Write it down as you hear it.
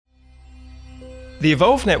The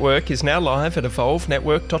Evolve Network is now live at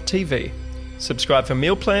evolvenetwork.tv. Subscribe for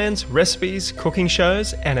meal plans, recipes, cooking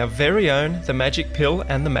shows, and our very own The Magic Pill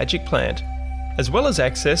and The Magic Plant, as well as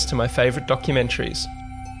access to my favourite documentaries.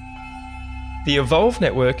 The Evolve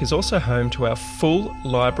Network is also home to our full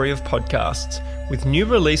library of podcasts, with new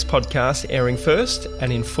release podcasts airing first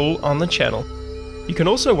and in full on the channel. You can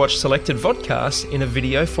also watch selected vodcasts in a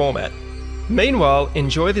video format. Meanwhile,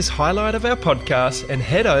 enjoy this highlight of our podcast and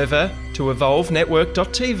head over to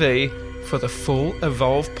evolvenetwork.tv for the full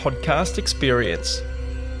Evolve podcast experience.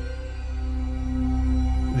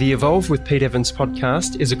 The Evolve with Pete Evans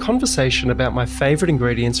podcast is a conversation about my favourite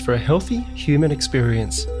ingredients for a healthy human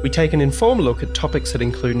experience. We take an informed look at topics that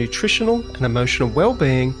include nutritional and emotional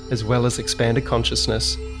well-being, as well as expanded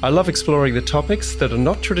consciousness. I love exploring the topics that are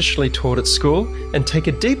not traditionally taught at school and take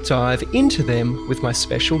a deep dive into them with my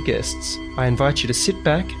special guests. I invite you to sit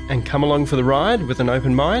back and come along for the ride with an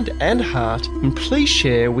open mind and heart, and please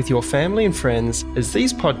share with your family and friends, as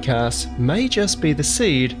these podcasts may just be the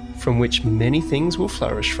seed from which many things will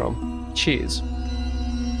flourish from. Cheers.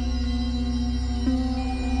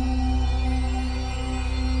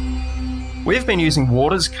 We've been using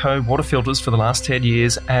Waters Co. water filters for the last 10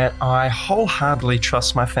 years, and I wholeheartedly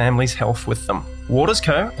trust my family's health with them. Waters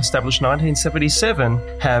Co., established 1977,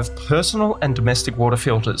 have personal and domestic water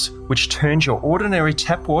filters, which turns your ordinary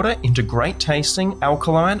tap water into great tasting,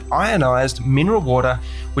 alkaline, ionised mineral water,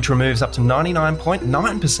 which removes up to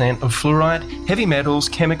 99.9% of fluoride, heavy metals,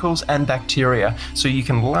 chemicals and bacteria, so you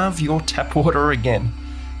can love your tap water again.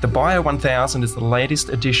 The Bio 1000 is the latest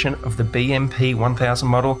edition of the BMP 1000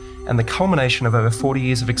 model and the culmination of over 40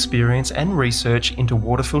 years of experience and research into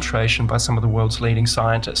water filtration by some of the world's leading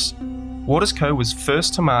scientists. Waters Co. was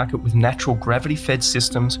first to market with natural gravity-fed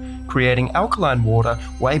systems, creating alkaline water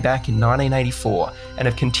way back in 1984, and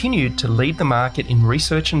have continued to lead the market in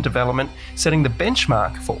research and development, setting the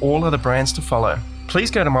benchmark for all other brands to follow.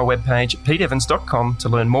 Please go to my webpage, peteevans.com, to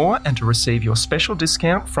learn more and to receive your special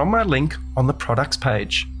discount from my link on the products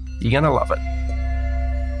page. You're going to love it.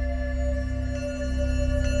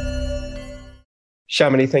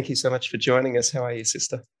 Shamini, thank you so much for joining us. How are you,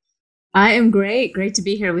 sister? I am great. Great to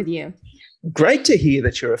be here with you. Great to hear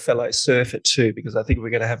that you're a fellow surfer too, because I think we're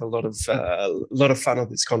going to have a lot of fun on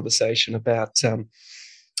this conversation about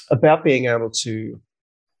being able to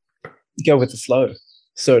go with the flow,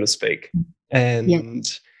 so to speak, and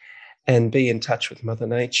be in touch with Mother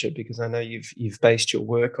Nature. Because I know you've based your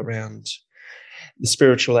work around the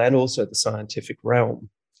spiritual and also the scientific realm,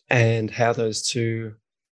 and how those two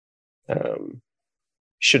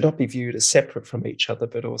should not be viewed as separate from each other,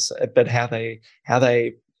 but how they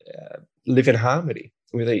live in harmony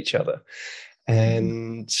with each other.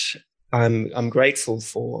 And I'm grateful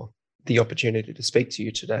for the opportunity to speak to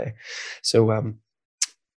you today. So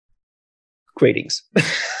greetings.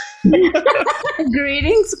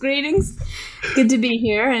 Greetings. Good to be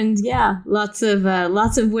here. And yeah, lots of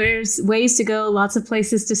ways to go, lots of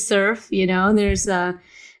places to surf. You know, there's a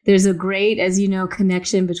great, as you know,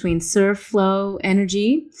 connection between surf, flow,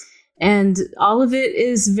 energy, and all of it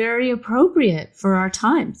is very appropriate for our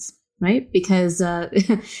times, right? Because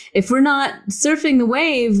if we're not surfing the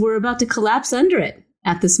wave, we're about to collapse under it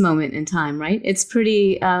at this moment in time, right? It's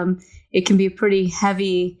pretty, it can be a pretty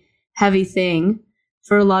heavy thing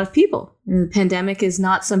for a lot of people. And the pandemic is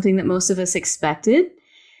not something that most of us expected.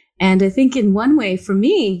 And I think in one way, for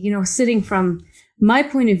me, you know, sitting from my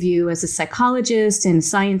point of view as a psychologist and a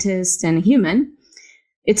scientist and a human,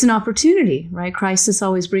 it's an opportunity, right? Crisis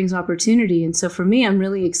always brings opportunity. And so for me, I'm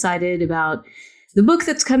really excited about the book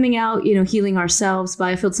that's coming out, you know, Healing Ourselves,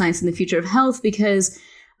 Biofield Science and the Future of Health, because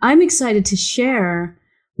I'm excited to share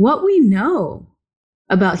what we know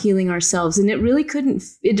about healing ourselves. And it really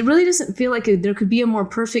doesn't feel like there could be a more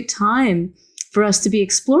perfect time for us to be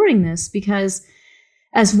exploring this, because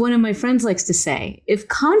as one of my friends likes to say, if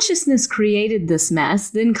consciousness created this mess,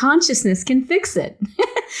 then consciousness can fix it.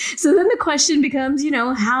 So then the question becomes, you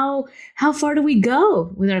know, how far do we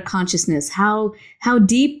go with our consciousness? How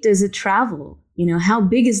deep does it travel? You know, how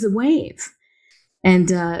big is the wave?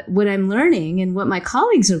 And what I'm learning and what my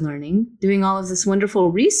colleagues are learning, doing all of this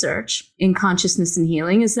wonderful research in consciousness and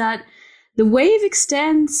healing, is that the wave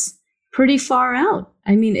extends pretty far out.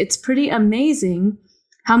 I mean, it's pretty amazing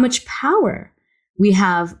how much power we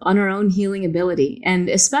have on our own healing ability, and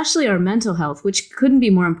especially our mental health, which couldn't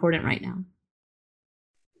be more important right now.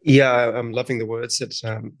 Yeah, I'm loving the words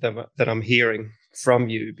that I'm hearing from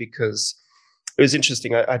you, because it was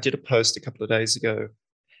interesting. I did a post a couple of days ago,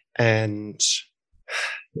 and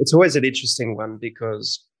it's always an interesting one,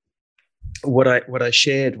 because what I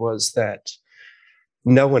shared was that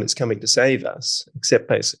no one is coming to save us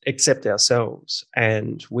except ourselves.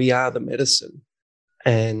 And we are the medicine.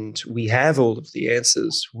 And we have all of the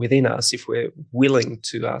answers within us if we're willing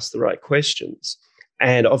to ask the right questions.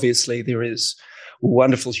 And obviously, there is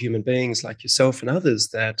wonderful human beings like yourself and others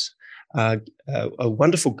that are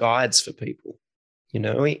wonderful guides for people,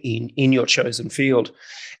 in your chosen field.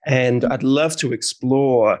 And I'd love to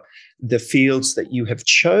explore the fields that you have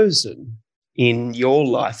chosen in your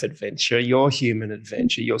life adventure, your human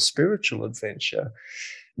adventure, your spiritual adventure,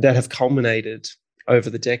 that have culminated over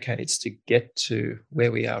the decades to get to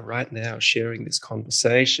where we are right now, sharing this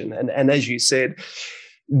conversation. And as you said,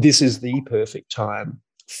 this is the perfect time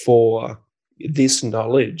for this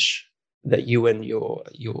knowledge that you and your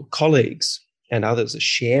colleagues and others are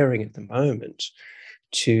sharing at the moment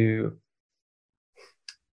to,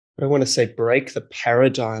 I want to say, break the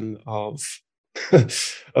paradigm of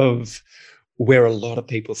of where a lot of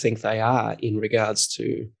people think they are in regards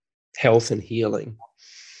to health and healing.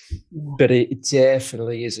 But it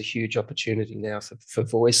definitely is a huge opportunity now for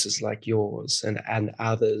voices like yours and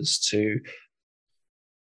others to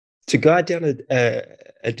guide down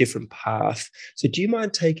a different path. So do you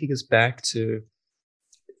mind taking us back to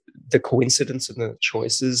the coincidence and the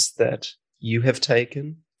choices that you have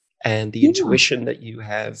taken and the intuition that you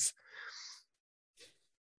have,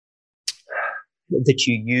 that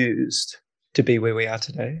you used to be where we are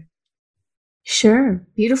today? Sure.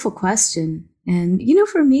 Beautiful question. And,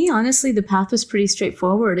 for me, honestly, the path was pretty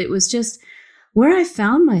straightforward. It was just where I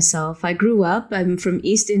found myself. I'm from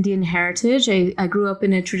East Indian heritage. I grew up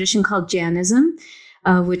in a tradition called Jainism,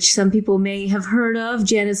 which some people may have heard of.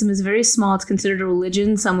 Jainism is very small. It's considered a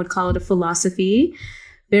religion. Some would call it a philosophy.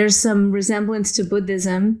 There's some resemblance to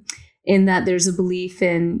Buddhism in that there's a belief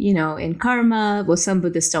in karma. Well, some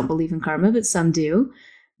Buddhists don't believe in karma, but some do.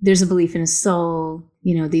 There's a belief in a soul,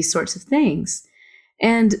 these sorts of things.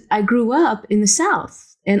 And I grew up in the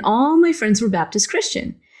South, and all my friends were Baptist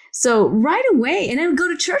Christian. So right away, and I would go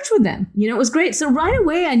to church with them. It was great. So right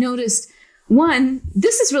away, I noticed, one,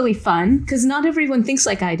 this is really fun because not everyone thinks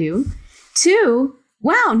like I do. Two,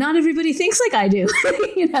 wow, not everybody thinks like I do.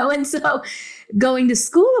 And so going to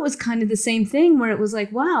school, it was kind of the same thing where it was like,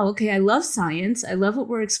 wow, okay, I love science. I love what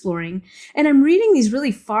we're exploring. And I'm reading these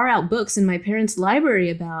really far out books in my parents' library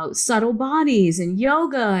about subtle bodies and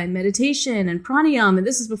yoga and meditation and pranayama. And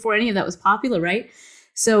this is before any of that was popular, right?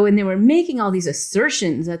 So when they were making all these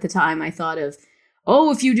assertions at the time, I thought of,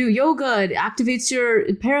 if you do yoga, it activates your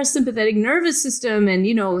parasympathetic nervous system and,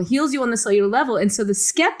 heals you on the cellular level. And so the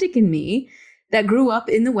skeptic in me that grew up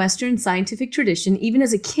in the Western scientific tradition, even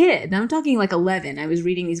as a kid, I'm talking like 11, I was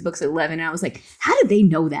reading these books at 11, and I was like, how did they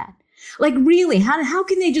know that? Like, really, how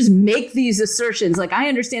can they just make these assertions? Like, I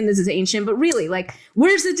understand this is ancient, but really, like,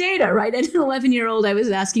 where's the data, right? As an 11-year-old, I was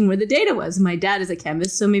asking where the data was. My dad is a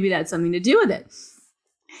chemist, so maybe that's something to do with it.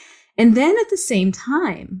 And then at the same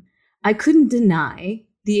time, I couldn't deny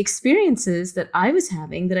the experiences that I was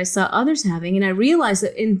having, that I saw others having. And I realized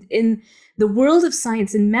that in the world of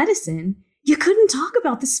science and medicine, you couldn't talk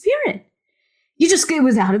about the spirit. It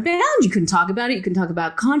was out of bounds. You couldn't talk about it. You couldn't talk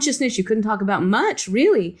about consciousness. You couldn't talk about much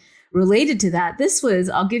really related to that.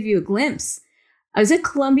 I'll give you a glimpse. I was at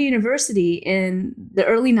Columbia University in the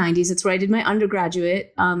early 90s. It's where I did my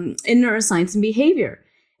undergraduate in neuroscience and behavior,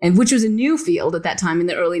 and which was a new field at that time in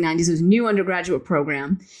the early 90s. It was a new undergraduate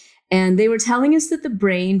program. And they were telling us that the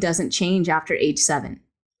brain doesn't change after age 7.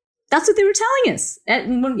 That's what they were telling us at,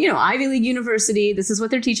 Ivy League University. This is what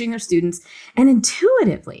they're teaching their students. And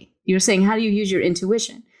intuitively, you were saying, how do you use your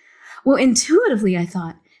intuition? Well, intuitively, I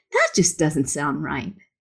thought, that just doesn't sound right.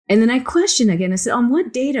 And then I questioned again. I said, on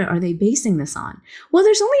what data are they basing this on? Well,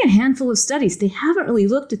 there's only a handful of studies. They haven't really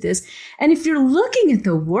looked at this. And if you're looking at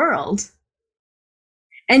the world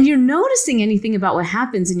and you're noticing anything about what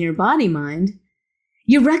happens in your body mind,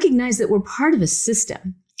 you recognize that we're part of a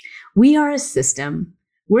system. We are a system.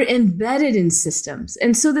 We're embedded in systems.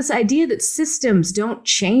 And so this idea that systems don't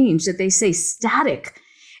change, that they say static,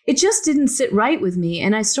 it just didn't sit right with me.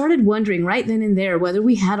 And I started wondering right then and there whether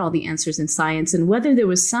we had all the answers in science and whether there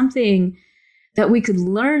was something that we could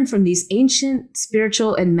learn from these ancient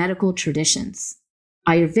spiritual and medical traditions.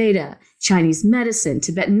 Ayurveda, Chinese medicine,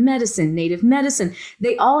 Tibetan medicine, native medicine,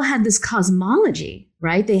 they all had this cosmology,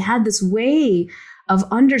 right? They had this way of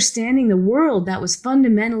understanding the world that was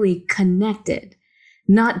fundamentally connected,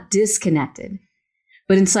 not disconnected.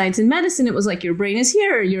 But in science and medicine, it was like your brain is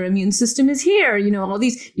here, your immune system is here, you have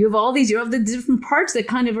the different parts that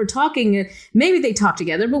kind of are talking. Maybe they talk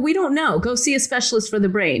together, but we don't know. Go see a specialist for the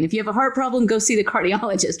brain. If you have a heart problem, go see the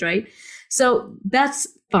cardiologist, right? So that's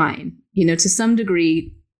fine. To some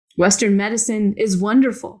degree, Western medicine is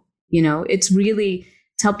wonderful.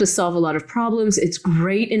 It's helped us solve a lot of problems. It's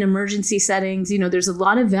great in emergency settings. There's a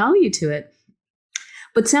lot of value to it.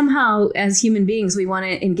 But somehow, as human beings, we want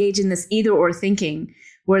to engage in this either or thinking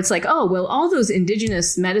where it's like, oh, well, all those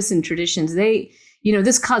indigenous medicine traditions,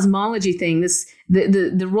 this cosmology thing,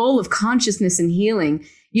 the role of consciousness in healing,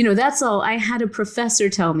 that's all. I had a professor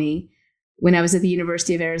tell me when I was at the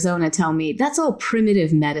University of Arizona, that's all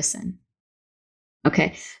primitive medicine.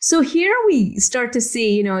 Okay. So here we start to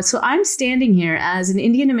see, so I'm standing here as an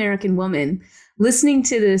Indian American woman listening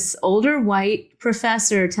to this older white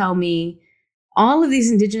professor tell me all of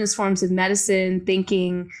these indigenous forms of medicine,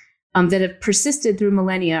 thinking that have persisted through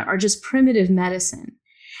millennia are just primitive medicine.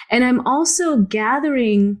 And I'm also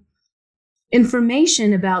gathering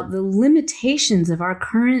information about the limitations of our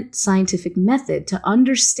current scientific method to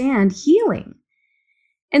understand healing.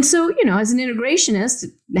 And so, as an integrationist,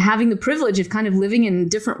 having the privilege of kind of living in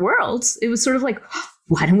different worlds, it was sort of like,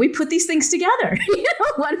 why don't we put these things together?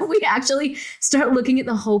 Why don't we actually start looking at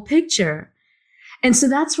the whole picture? And so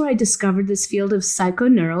that's where I discovered this field of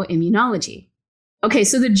psychoneuroimmunology. Okay,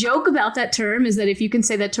 so the joke about that term is that if you can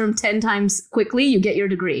say that term 10 times quickly, you get your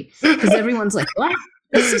degree. Because everyone's like, what?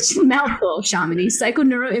 That's such a mouthful, Shamini.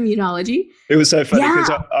 Psychoneuroimmunology. It was so funny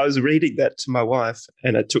because I was reading that to my wife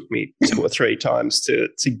and it took me 2 or 3 times to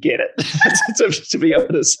get it, to be able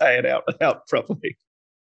to say it out properly.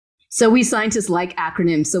 So we scientists like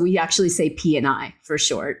acronyms. So we actually say P&I for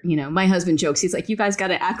short. My husband jokes. He's like, you guys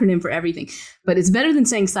got an acronym for everything. But it's better than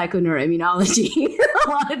saying psychoneuroimmunology a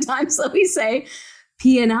lot of times. So we say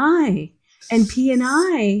P&I. And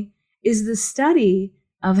P&I is the study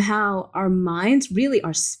of how our minds, really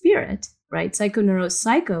our spirit, right?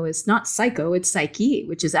 Psycho is not psycho, it's psyche,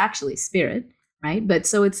 which is actually spirit, right? But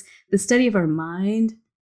so it's the study of our mind,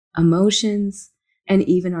 emotions, and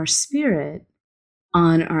even our spirit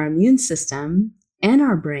on our immune system and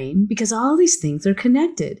our brain, because all these things are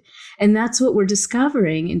connected. And that's what we're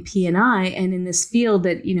discovering in P&I and in this field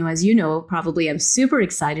that, as you know, probably I'm super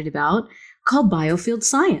excited about, called biofield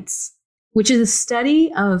science, which is a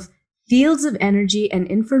study of fields of energy and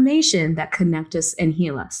information that connect us and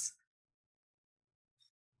heal us.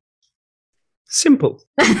 Simple.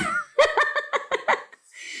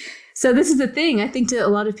 So this is the thing. I think to a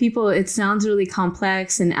lot of people, it sounds really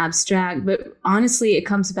complex and abstract, but honestly, it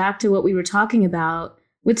comes back to what we were talking about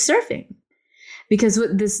with surfing. Because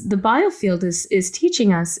what the biofield is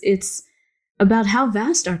teaching us, it's about how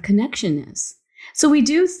vast our connection is. So we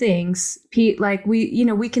do things, Pete, like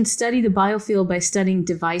we can study the biofield by studying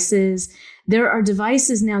devices. There are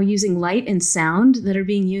devices now using light and sound that are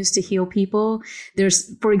being used to heal people.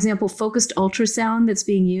 There's, for example, focused ultrasound that's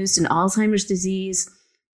being used in Alzheimer's disease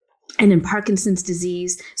and in Parkinson's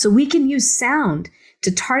disease. So we can use sound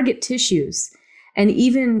to target tissues and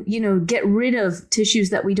even, get rid of tissues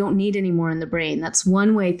that we don't need anymore in the brain. That's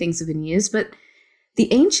one way things have been used. But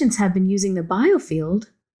the ancients have been using the biofield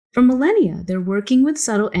for millennia. They're working with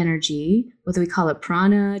subtle energy, whether we call it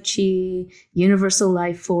prana, chi, universal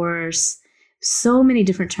life force, so many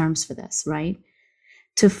different terms for this, right?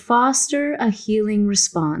 To foster a healing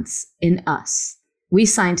response in us. We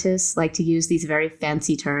scientists like to use these very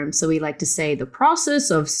fancy terms. So we like to say the process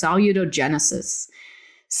of salutogenesis.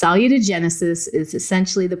 Salutogenesis is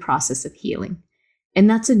essentially the process of healing. And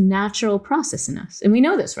that's a natural process in us. And we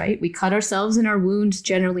know this, right? We cut ourselves and our wounds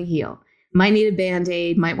generally heal. Might need a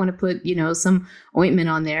Band-Aid, might want to put, some ointment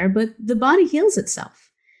on there, but the body heals itself.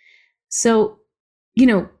 So,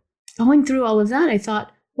 going through all of that, I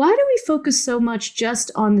thought, why do we focus so much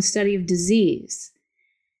just on the study of disease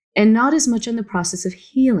and not as much on the process of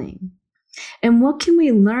healing? And what can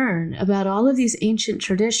we learn about all of these ancient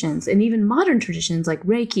traditions and even modern traditions like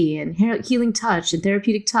Reiki and healing touch and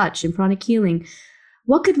therapeutic touch and pranic healing?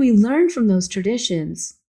 What could we learn from those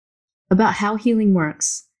traditions about how healing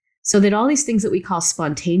works? So that all these things that we call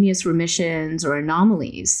spontaneous remissions or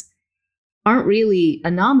anomalies aren't really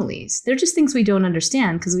anomalies. They're just things we don't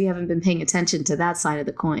understand because we haven't been paying attention to that side of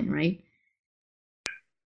the coin, right?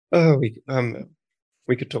 Oh,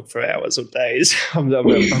 we could talk for hours or days.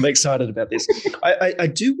 I'm excited about this. I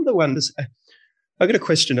do want to understand. I've got a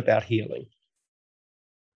question about healing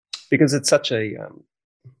because it's such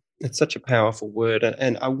a powerful word,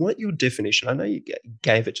 and I want your definition. I know you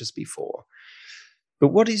gave it just before.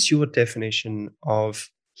 But what is your definition of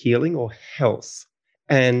healing or health?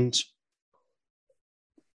 And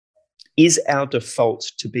is our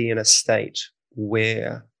default to be in a state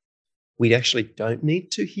where we actually don't need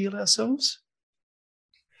to heal ourselves?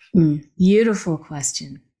 Beautiful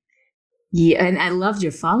question. Yeah, and I loved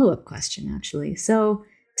your follow-up question, actually. So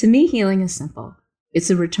to me, healing is simple. It's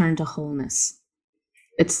a return to wholeness.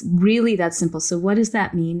 It's really that simple. So what does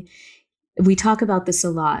that mean? We talk about this a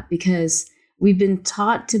lot because we've been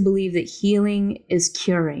taught to believe that healing is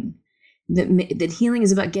curing, that healing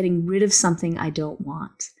is about getting rid of something I don't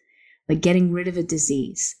want, like getting rid of a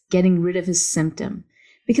disease, getting rid of a symptom,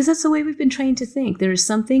 because that's the way we've been trained to think. There is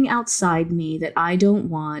something outside me that I don't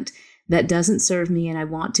want, that doesn't serve me, and I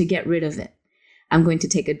want to get rid of it. I'm going to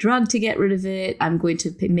take a drug to get rid of it. I'm going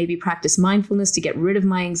to maybe practice mindfulness to get rid of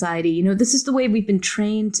my anxiety. This is the way we've been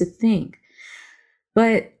trained to think.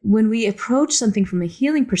 But when we approach something from a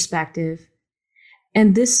healing perspective,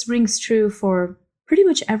 and this rings true for pretty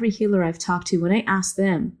much every healer I've talked to, when I ask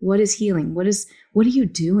them, what is healing? What are you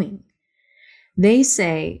doing? They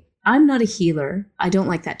say, I'm not a healer. I don't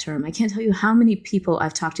like that term. I can't tell you how many people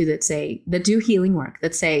I've talked to that do healing work,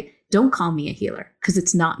 that say, don't call me a healer because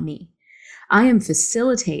it's not me. I am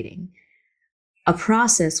facilitating a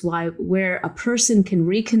process where a person can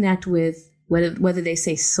reconnect with whether they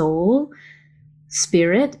say soul,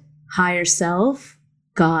 spirit, higher self,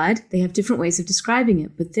 God. They have different ways of describing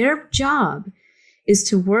it, but their job is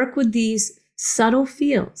to work with these subtle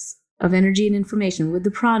fields of energy and information, with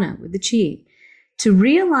the prana, with the chi, to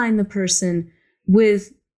realign the person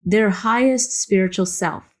with their highest spiritual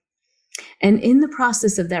self. And in the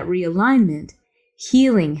process of that realignment,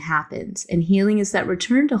 healing happens. And healing is that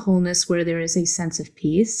return to wholeness where there is a sense of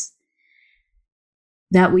peace,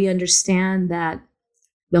 that we understand that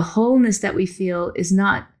the wholeness that we feel is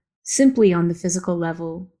not simply on the physical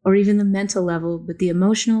level or even the mental level, but the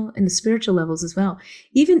emotional and the spiritual levels as well,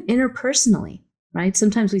 even interpersonally, right?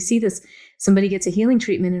 Sometimes we see this, somebody gets a healing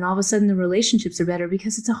treatment and all of a sudden the relationships are better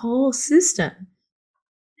because it's a whole system.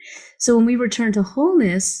 So when we return to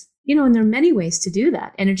wholeness, and there are many ways to do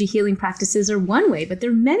that. Energy healing practices are one way, but there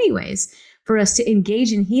are many ways for us to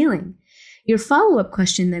engage in healing. Your follow-up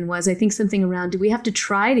question then was, I think, something around, do we have to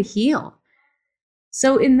try to heal?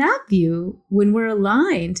 So in that view, when we're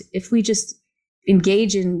aligned, if we just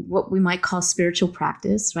engage in what we might call spiritual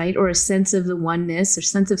practice, right? Or a sense of the oneness or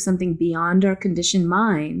sense of something beyond our conditioned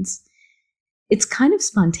minds, it's kind of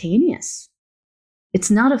spontaneous. It's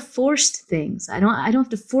not a forced thing. I don't have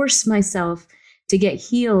to force myself to get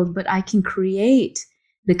healed, but I can create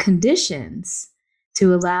the conditions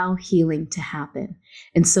to allow healing to happen.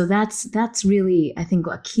 And so that's really, I think,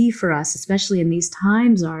 a key for us, especially in these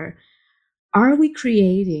times, are we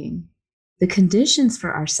creating the conditions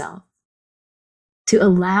for ourselves to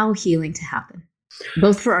allow healing to happen,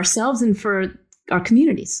 both for ourselves and for our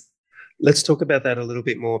communities? Let's talk about that a little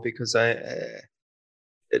bit more, because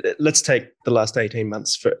let's take the last 18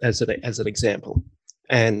 months as an example.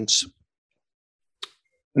 And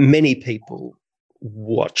many people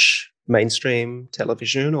watch mainstream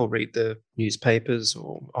television or read the newspapers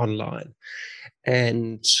or online.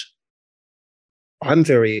 And I'm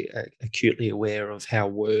very acutely aware of how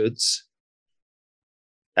words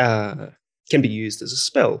can be used as a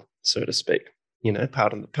spell, so to speak.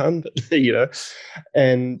 Pardon the pun, but,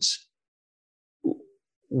 and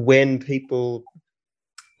when people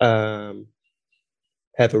have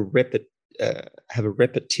a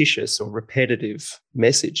repetitious or repetitive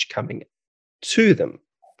message coming to them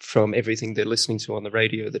from everything they're listening to on the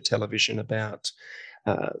radio, the television, about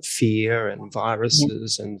fear and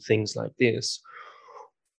viruses and things like this.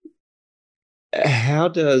 How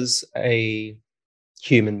does a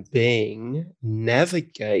human being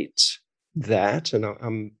navigate that? And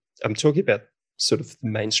I'm talking about sort of the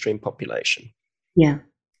mainstream population. Yeah,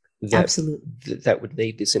 absolutely. That would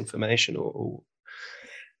need this information, or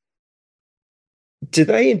do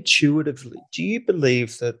you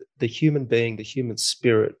believe that the human being, the human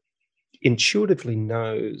spirit, intuitively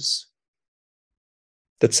knows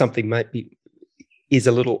that something is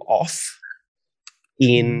a little off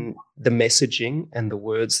in the messaging and the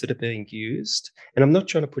words that are being used? And I'm not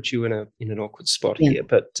trying to put you in an awkward spot here,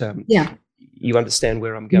 but you understand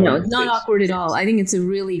where I'm going. No, it's not awkward at all. I think it's a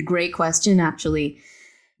really great question, actually,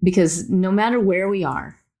 because no matter where we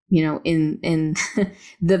are, in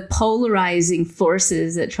the polarizing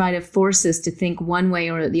forces that try to force us to think one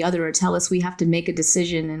way or the other, or tell us we have to make a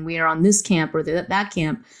decision and we are on this camp or that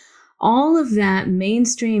camp, all of that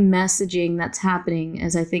mainstream messaging that's happening,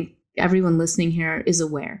 as I think everyone listening here is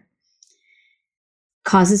aware,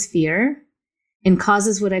 causes fear and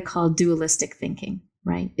causes what I call dualistic thinking,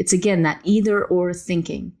 right? It's, again, that either or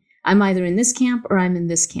thinking. I'm either in this camp or I'm in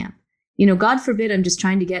this camp. God forbid I'm just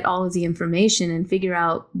trying to get all of the information and figure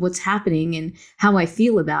out what's happening and how I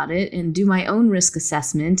feel about it and do my own risk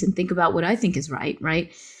assessment and think about what I think is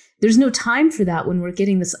right? There's no time for that when we're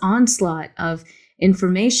getting this onslaught of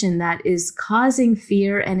information that is causing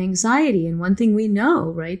fear and anxiety. And one thing we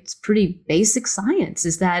know, right, it's pretty basic science,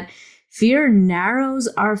 is that Fear narrows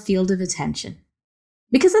our field of attention.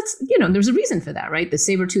 Because that's, there's a reason for that, right? The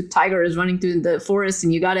saber-toothed tiger is running through the forest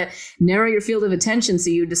and you got to narrow your field of attention so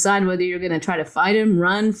you decide whether you're going to try to fight him,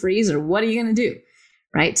 run, freeze, or what are you going to do,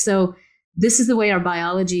 right? So this is the way our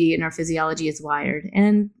biology and our physiology is wired.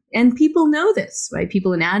 And people know this, right?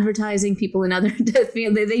 People in advertising, people in other,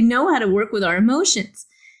 they know how to work with our emotions.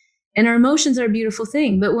 And our emotions are a beautiful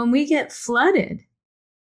thing. But when we get flooded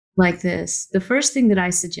like this, the first thing that I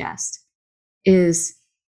suggest is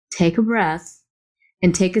take a breath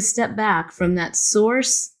and take a step back from that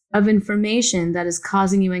source of information that is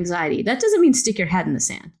causing you anxiety. That doesn't mean stick your head in the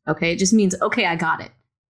sand, okay? It just means, okay, I got it.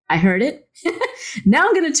 I heard it. Now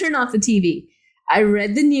I'm going to turn off the TV. I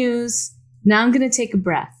read the news. Now I'm going to take a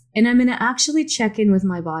breath. And I'm going to actually check in with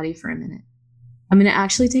my body for a minute. I'm going to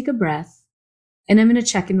actually take a breath. And I'm going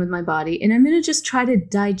to check in with my body. And I'm going to just try to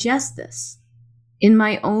digest this in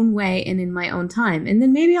my own way and in my own time. And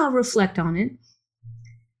then maybe I'll reflect on it.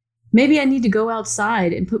 Maybe I need to go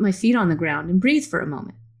outside and put my feet on the ground and breathe for a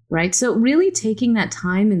moment, right? So really taking that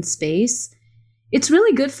time and space, it's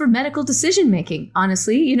really good for medical decision making,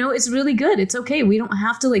 honestly. It's really good. It's okay. We don't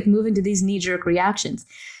have to move into these knee-jerk reactions.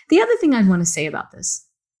 The other thing I'd want to say about this,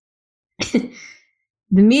 the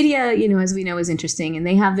media, as we know, is interesting and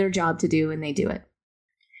they have their job to do and they do it.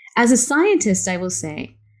 As a scientist, I will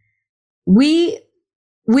say,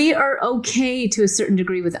 we are okay to a certain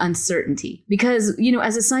degree with uncertainty because,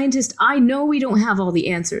 as a scientist, I know we don't have all the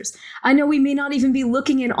answers. I know we may not even be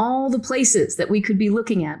looking in all the places that we could be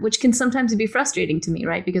looking at, which can sometimes be frustrating to me,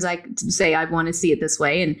 right? Because I say I want to see it this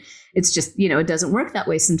way and it's just, it doesn't work that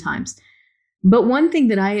way sometimes. But one thing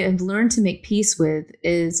that I have learned to make peace with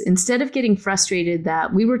is instead of getting frustrated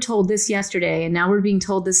that we were told this yesterday and now we're being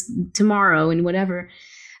told this tomorrow and whatever,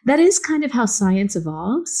 that is kind of how science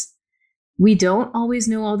evolves. We don't always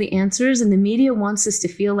know all the answers, and the media wants us to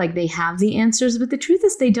feel like they have the answers, but the truth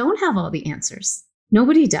is they don't have all the answers.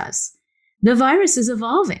 Nobody does. The virus is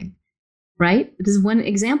evolving, right? This is one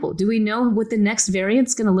example. Do we know what the next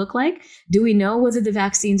variant's going to look like? Do we know whether the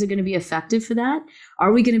vaccines are going to be effective for that?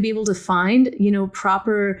 Are we going to be able to find,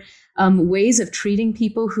 proper ways of treating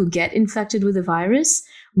people who get infected with the virus?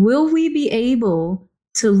 Will we be able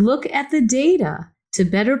to look at the data to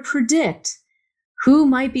better predict who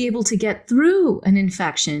might be able to get through an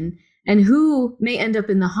infection and who may end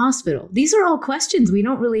up in the hospital? These are all questions we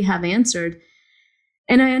don't really have answered.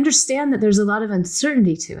 And I understand that there's a lot of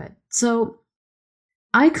uncertainty to it. So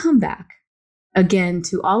I come back again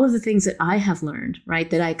to all of the things that I have learned,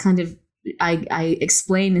 right? That I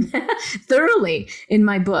explain thoroughly in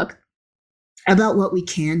my book about what we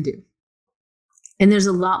can do. And there's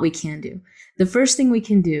a lot we can do. The first thing we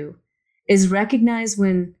can do is recognize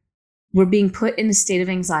when we're being put in a state of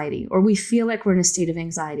anxiety or we feel like we're in a state of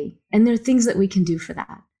anxiety. And there are things that we can do for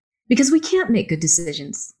that because we can't make good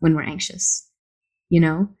decisions when we're anxious,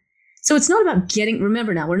 So it's not about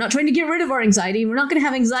remember now, we're not trying to get rid of our anxiety. We're not going to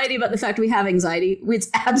have anxiety about the fact we have anxiety. It's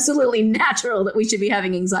absolutely natural that we should be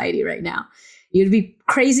having anxiety right now. It'd be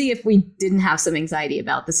crazy if we didn't have some anxiety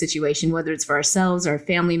about the situation, whether it's for ourselves, our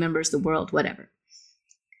family members, the world, whatever.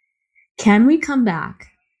 Can we come back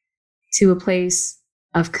to a place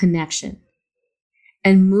of connection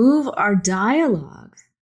and move our dialogue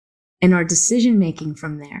and our decision-making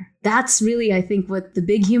from there? That's really, I think, what the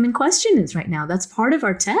big human question is right now. That's part of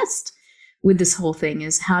our test with this whole thing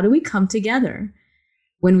is how do we come together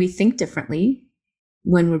when we think differently,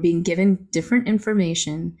 when we're being given different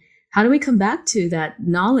information? How do we come back to that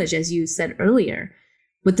knowledge, as you said earlier,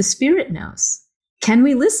 what the spirit knows? Can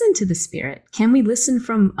we listen to the spirit? Can we listen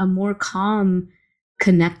from a more calm,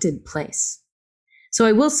 connected place? So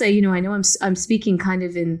I will say, I know I'm speaking kind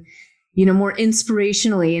of in, more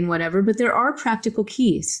inspirationally and whatever, but there are practical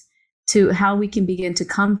keys to how we can begin to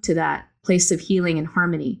come to that place of healing and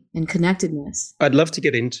harmony and connectedness. I'd love to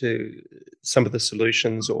get into some of the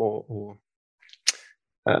solutions or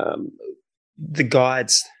the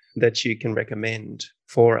guides that you can recommend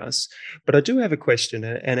for us. But I do have a question,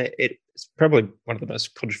 and it's probably one of the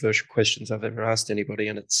most controversial questions I've ever asked anybody,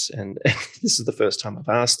 and this is the first time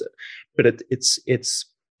I've asked it. But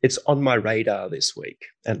it's on my radar this week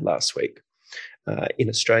and last week. In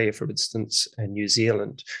Australia, for instance, and New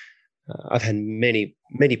Zealand, I've had many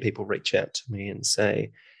people reach out to me and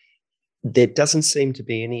say, there doesn't seem to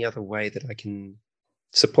be any other way that I can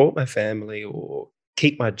support my family or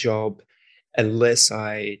keep my job unless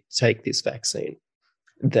I take this vaccine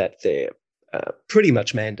that they're pretty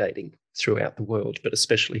much mandating throughout the world, but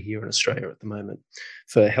especially here in Australia at the moment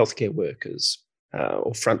for healthcare workers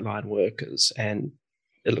or frontline workers. And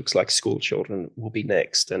it looks like school children will be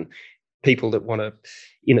next. And people that want to,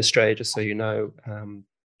 in Australia, just so you know,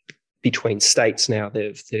 between states now,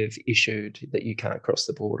 they've issued that you can't cross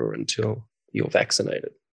the border until you're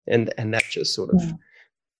vaccinated. And that just sort of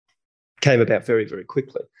came about very, very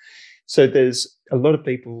quickly. So there's a lot of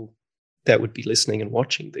people that would be listening and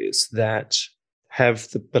watching this that have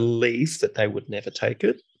the belief that they would never take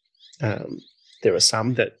it. There are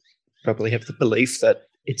some that probably have the belief that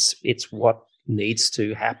it's what needs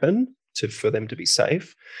to happen for them to be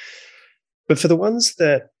safe. But for the ones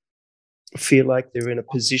that feel like they're in a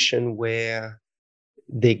position where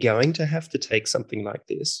they're going to have to take something like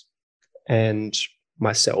this, and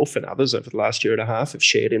myself and others over the last year and a half have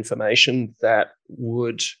shared information that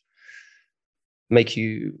would make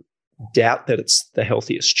you doubt that it's the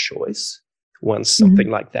healthiest choice once something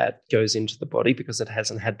like that goes into the body, because it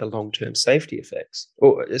hasn't had the long-term safety effects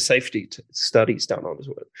or safety studies done on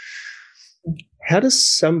it. How does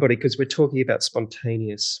somebody, because we're talking about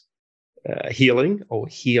spontaneous healing or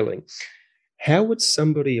healing, how would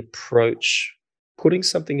somebody approach putting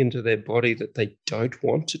something into their body that they don't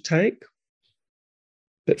want to take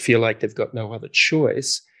but feel like they've got no other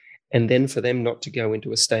choice, and then for them not to go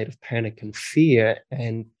into a state of panic and fear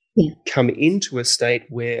and come into a state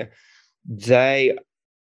where they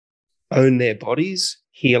own their body's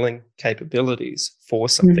healing capabilities for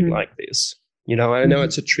something like this? You know, I know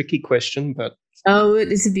it's a tricky question, but... Oh,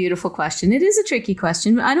 it is a beautiful question. It is a tricky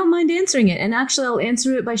question, but I don't mind answering it. And actually, I'll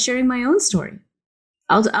answer it by sharing my own story.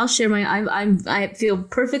 I'll share I feel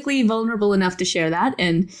perfectly vulnerable enough to share that,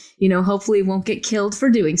 and, you know, hopefully won't get killed for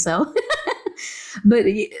doing so. But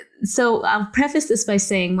so I'll preface this by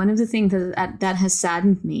saying one of the things that has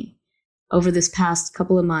saddened me over this past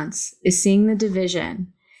couple of months is seeing the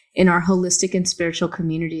division in our holistic and spiritual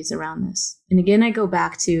communities around this. And again, I go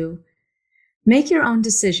back to make your own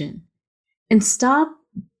decision and stop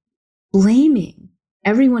blaming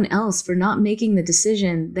everyone else for not making the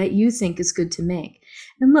decision that you think is good to make.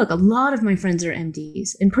 And look, a lot of my friends are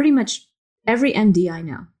MDs, and pretty much every MD I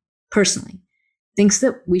know personally thinks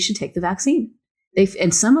that we should take the vaccine.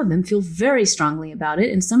 And some of them feel very strongly about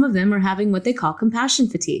it, and some of them are having what they call compassion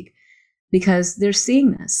fatigue because they're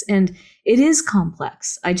seeing this. And it is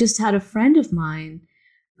complex. I just had a friend of mine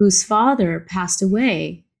whose father passed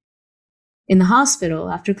away in the hospital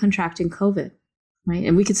after contracting COVID, right?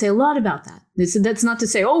 And we could say a lot about that. That's not to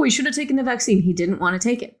say, oh, we should have taken the vaccine. He didn't want to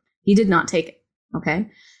take it. He did not take it, okay?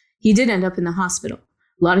 He did end up in the hospital.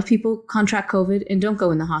 A lot of people contract COVID and don't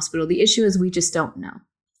go in the hospital. The issue is we just don't know,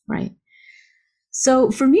 right?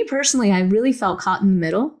 So for me personally, I really felt caught in the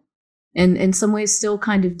middle, and in some ways still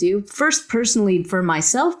kind of do. First, personally, for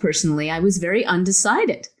myself personally, I was very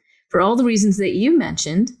undecided for all the reasons that you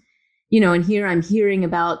mentioned. You know, and here I'm hearing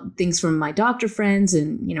about things from my doctor friends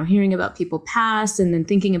and, you know, hearing about people pass, and then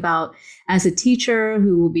thinking about, as a teacher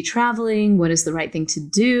who will be traveling, what is the right thing to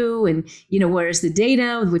do? And, you know, where is the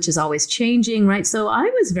data, which is always changing, right? So I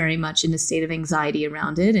was very much in a state of anxiety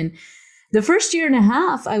around it. And the first year and a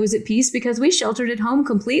half, I was at peace because we sheltered at home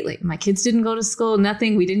completely. My kids didn't go to school,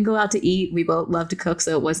 nothing. We didn't go out to eat. We both loved to cook,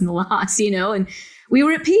 so it wasn't a loss, you know, and we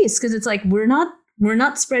were at peace because it's like, we're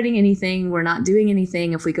not spreading anything. We're not doing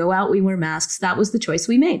anything. If we go out, we wear masks. That was the choice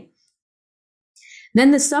we made.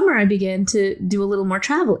 Then this summer, I began to do a little more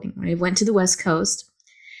traveling. I went to the West Coast.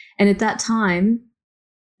 And at that time,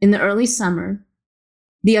 in the early summer,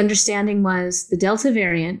 the understanding was the Delta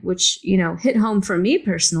variant, which, you know, hit home for me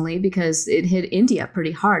personally because it hit India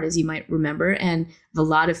pretty hard, as you might remember, and a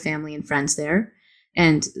lot of family and friends there.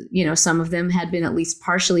 And, you know, some of them had been at least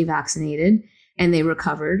partially vaccinated and they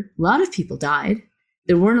recovered. A lot of people died.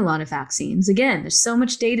 There weren't a lot of vaccines. Again, there's so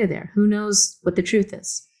much data there. Who knows what the truth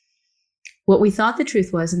is? What we thought the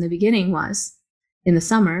truth was in the beginning was, in the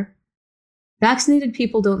summer, vaccinated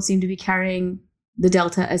people don't seem to be carrying the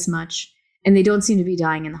Delta as much, and they don't seem to be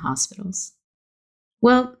dying in the hospitals.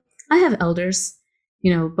 Well, I have elders,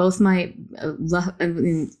 you know, both my,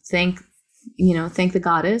 thank the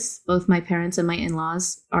goddess, both my parents and my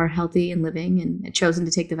in-laws are healthy and living and had chosen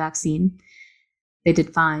to take the vaccine. They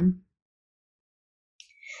did fine.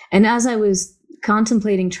 And as I was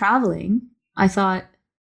contemplating traveling, I thought,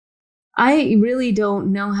 I really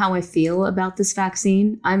don't know how I feel about this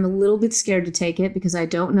vaccine. I'm a little bit scared to take it because I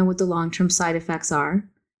don't know what the long-term side effects are.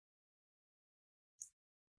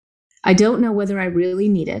 I don't know whether I really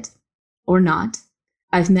need it or not.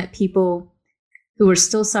 I've met people who are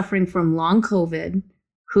still suffering from long COVID,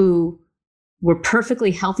 who were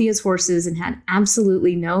perfectly healthy as horses and had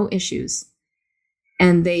absolutely no issues,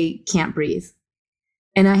 and they can't breathe.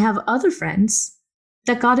 And I have other friends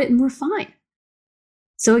that got it and were fine.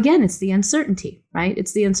 So again, it's the uncertainty, right?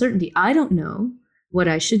 It's the uncertainty. I don't know what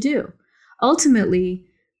I should do. Ultimately,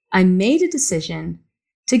 I made a decision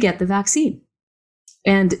to get the vaccine.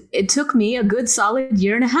 And it took me a good solid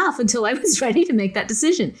year and a half until I was ready to make that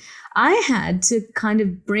decision. I had to kind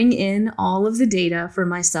of bring in all of the data for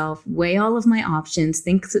myself, weigh all of my options,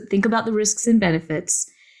 think about the risks and benefits.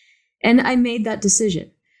 And I made that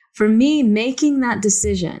decision. For me, making that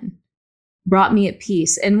decision brought me at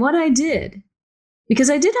peace. And what I did, because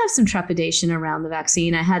I did have some trepidation around the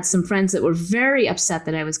vaccine, I had some friends that were very upset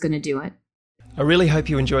that I was going to do it. I really hope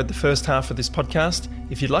you enjoyed the first half of this podcast.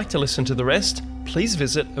 If you'd like to listen to the rest, please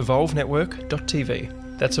visit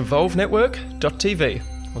evolvenetwork.tv. That's evolvenetwork.tv.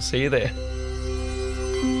 We'll see you there.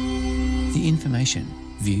 The information,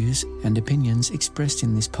 views, and opinions expressed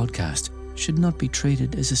in this podcast should not be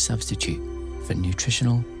treated as a substitute for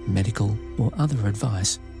nutritional, medical, or other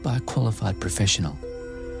advice by a qualified professional.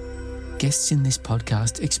 Guests in this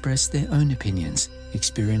podcast express their own opinions,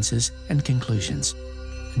 experiences, and conclusions.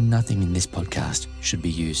 Nothing in this podcast should be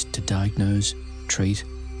used to diagnose, treat,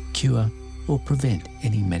 cure, or prevent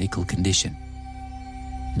any medical condition.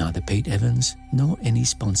 Neither Pete Evans nor any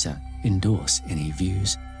sponsor endorse any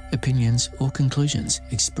views, opinions, or conclusions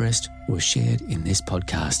expressed or shared in this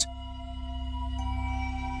podcast.